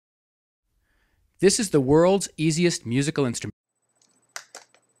This is the world's easiest musical instrument.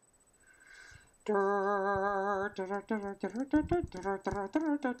 The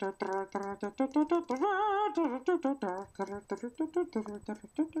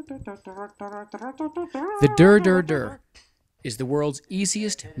dur-dur-dur is the world's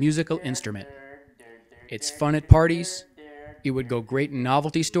easiest musical instrument. It's fun at parties. It would go great in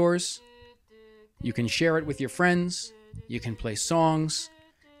novelty stores. You can share it with your friends. You can play songs.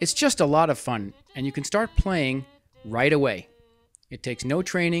 It's just a lot of fun, and you can start playing right away. It takes no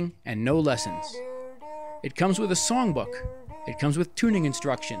training and no lessons. It comes with a songbook. It comes with tuning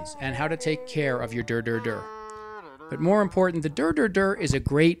instructions and how to take care of your dur-dur-dur. But more important, the dur-dur-dur is a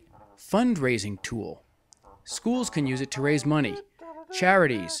great fundraising tool. Schools can use it to raise money.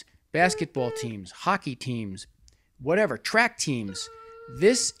 Charities, basketball teams, hockey teams, whatever, track teams.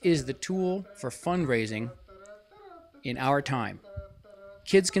 This is the tool for fundraising in our time.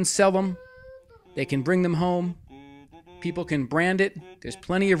 Kids can sell them. They can bring them home. People can brand it. There's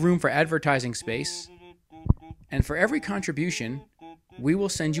plenty of room for advertising space. And for every contribution, we will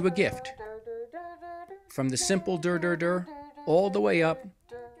send you a gift. From the simple dur-dur-dur all the way up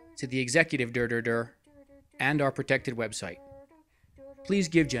to the executive dur-dur-dur and our protected website. Please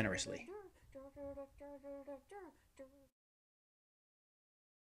give generously.